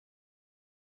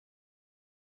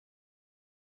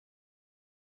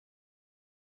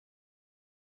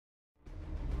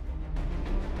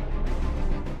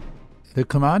The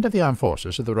command of the armed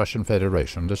forces of the Russian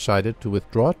Federation decided to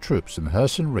withdraw troops in the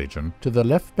Kherson region to the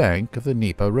left bank of the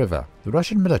Dnipro River. The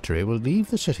Russian military will leave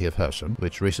the city of Kherson,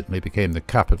 which recently became the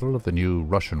capital of the new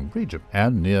Russian region,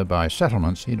 and nearby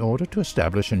settlements in order to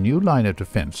establish a new line of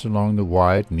defense along the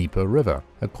wide Dnipro River.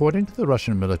 According to the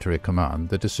Russian military command,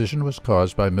 the decision was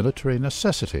caused by military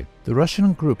necessity. The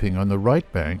Russian grouping on the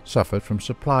right bank suffered from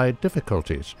supply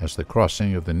difficulties, as the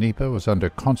crossing of the Dnipro was under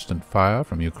constant fire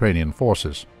from Ukrainian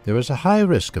forces. There is a high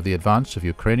risk of the advance of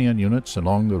Ukrainian units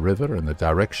along the river in the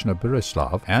direction of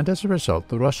Borislav, and as a result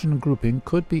the Russian grouping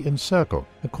could be encircled.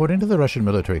 According to the Russian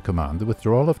military command, the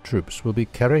withdrawal of troops will be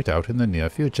carried out in the near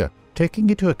future. Taking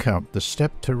into account the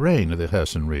steppe terrain of the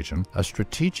Kherson region, a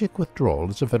strategic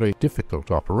withdrawal is a very difficult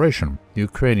operation.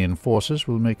 Ukrainian forces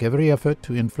will make every effort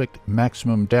to inflict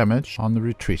maximum damage on the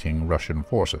retreating Russian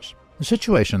forces. The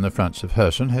situation on the fronts of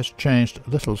Kherson has changed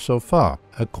little so far.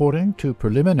 According to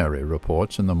preliminary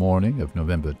reports in the morning of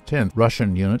November 10th,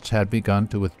 Russian units had begun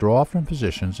to withdraw from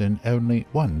positions in only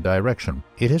one direction.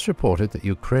 It is reported that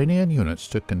Ukrainian units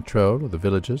took control of the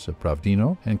villages of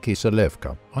Pravdino and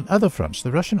Kiselevka. On other fronts,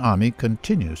 the Russian army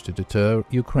continues to deter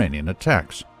Ukrainian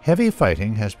attacks. Heavy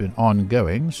fighting has been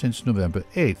ongoing since November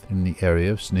 8th in the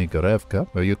area of Snigorevka,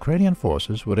 where Ukrainian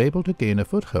forces were able to gain a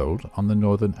foothold on the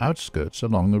northern outskirts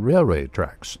along the railway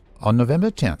tracks. On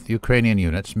November 10th, Ukrainian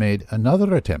units made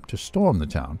another attempt to storm the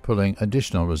town, pulling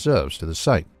additional reserves to the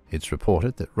site. It's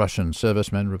reported that Russian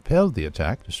servicemen repelled the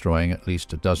attack, destroying at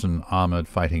least a dozen armored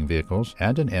fighting vehicles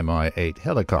and an Mi-8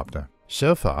 helicopter.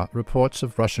 So far, reports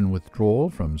of Russian withdrawal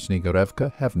from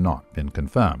Snigorevka have not been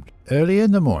confirmed. Early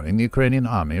in the morning, the Ukrainian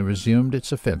army resumed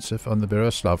its offensive on the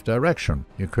Borislav direction.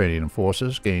 Ukrainian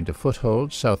forces gained a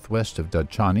foothold southwest of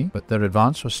Dachani, but their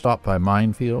advance was stopped by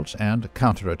minefields and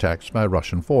counterattacks by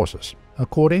Russian forces.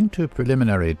 According to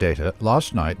preliminary data,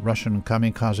 last night Russian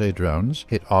kamikaze drones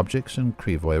hit objects in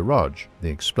Krivoy Rog. The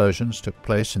explosions took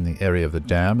place in the area of the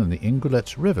dam in the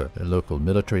Ingulets River, a local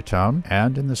military town,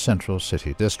 and in the central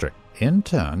city district. In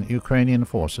turn, Ukrainian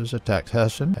forces attacked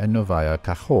Kherson and Novaya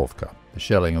Kakhovka. The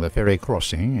shelling of the ferry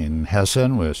crossing in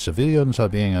Kherson, where civilians are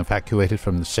being evacuated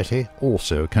from the city,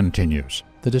 also continues.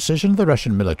 The decision of the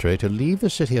Russian military to leave the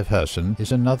city of Kherson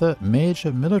is another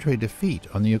major military defeat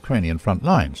on the Ukrainian front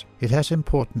lines. It has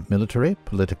important military,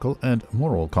 political, and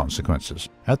moral consequences.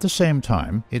 At the same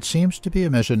time, it seems to be a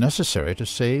measure necessary to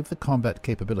save the combat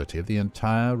capability of the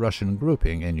entire Russian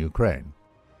grouping in Ukraine.